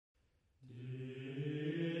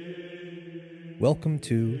Welcome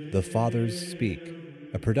to The Fathers Speak,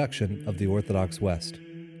 a production of the Orthodox West.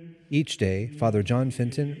 Each day, Father John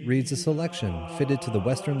Fenton reads a selection fitted to the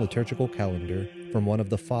Western liturgical calendar from one of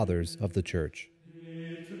the Fathers of the Church.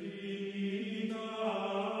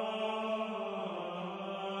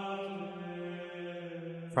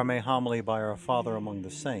 From a homily by our Father among the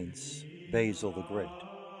Saints, Basil the Great.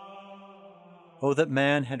 O that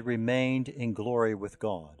man had remained in glory with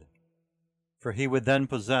God! For he would then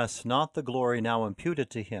possess not the glory now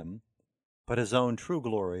imputed to him, but his own true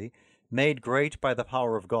glory, made great by the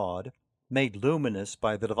power of God, made luminous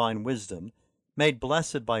by the divine wisdom, made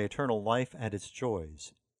blessed by eternal life and its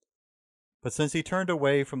joys. But since he turned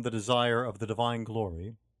away from the desire of the divine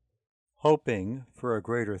glory, hoping for a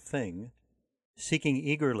greater thing, seeking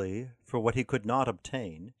eagerly for what he could not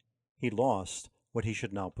obtain, he lost what he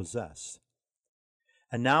should now possess.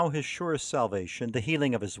 And now his surest salvation, the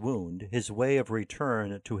healing of his wound, his way of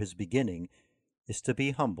return to his beginning, is to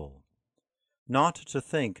be humble, not to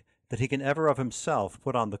think that he can ever of himself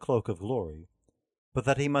put on the cloak of glory, but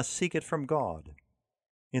that he must seek it from God.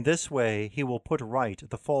 In this way he will put right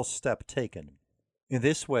the false step taken. In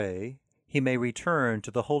this way he may return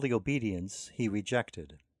to the holy obedience he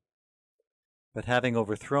rejected. But having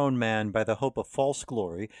overthrown man by the hope of false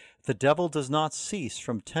glory, the devil does not cease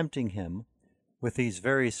from tempting him with these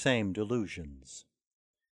very same delusions.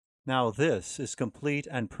 Now this is complete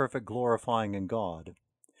and perfect glorifying in God,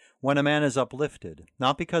 when a man is uplifted,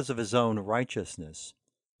 not because of his own righteousness,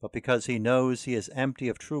 but because he knows he is empty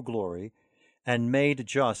of true glory and made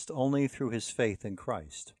just only through his faith in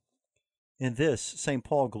Christ. In this St.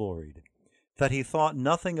 Paul gloried, that he thought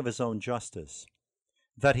nothing of his own justice,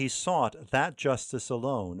 that he sought that justice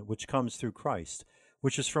alone which comes through Christ,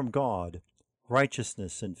 which is from God,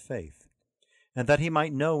 righteousness and faith, and that he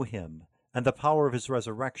might know him, and the power of his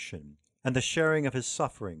resurrection, and the sharing of his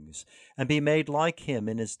sufferings, and be made like him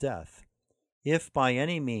in his death, if by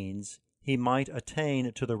any means he might attain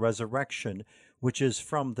to the resurrection which is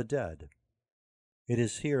from the dead. It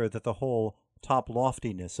is here that the whole top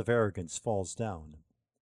loftiness of arrogance falls down.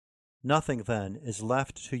 Nothing, then, is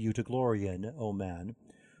left to you to glory in, O man,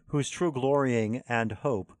 whose true glorying and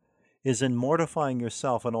hope is in mortifying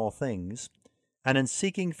yourself in all things, and in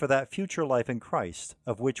seeking for that future life in Christ,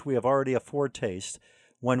 of which we have already a foretaste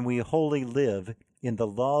when we wholly live in the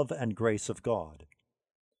love and grace of God.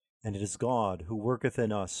 And it is God who worketh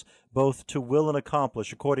in us both to will and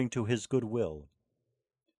accomplish according to his good will.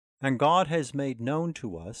 And God has made known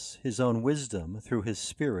to us his own wisdom through his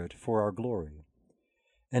Spirit for our glory.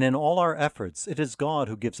 And in all our efforts it is God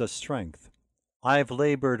who gives us strength. I have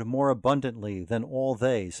labored more abundantly than all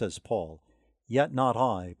they, says Paul, yet not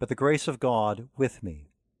I, but the grace of God with me.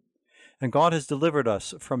 And God has delivered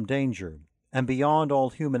us from danger, and beyond all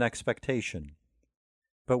human expectation.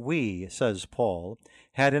 But we, says Paul,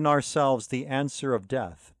 had in ourselves the answer of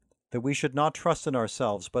death, that we should not trust in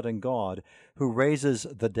ourselves, but in God, who raises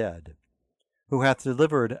the dead, who hath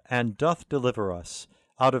delivered and doth deliver us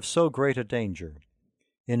out of so great a danger,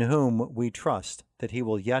 in whom we trust that he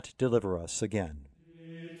will yet deliver us again.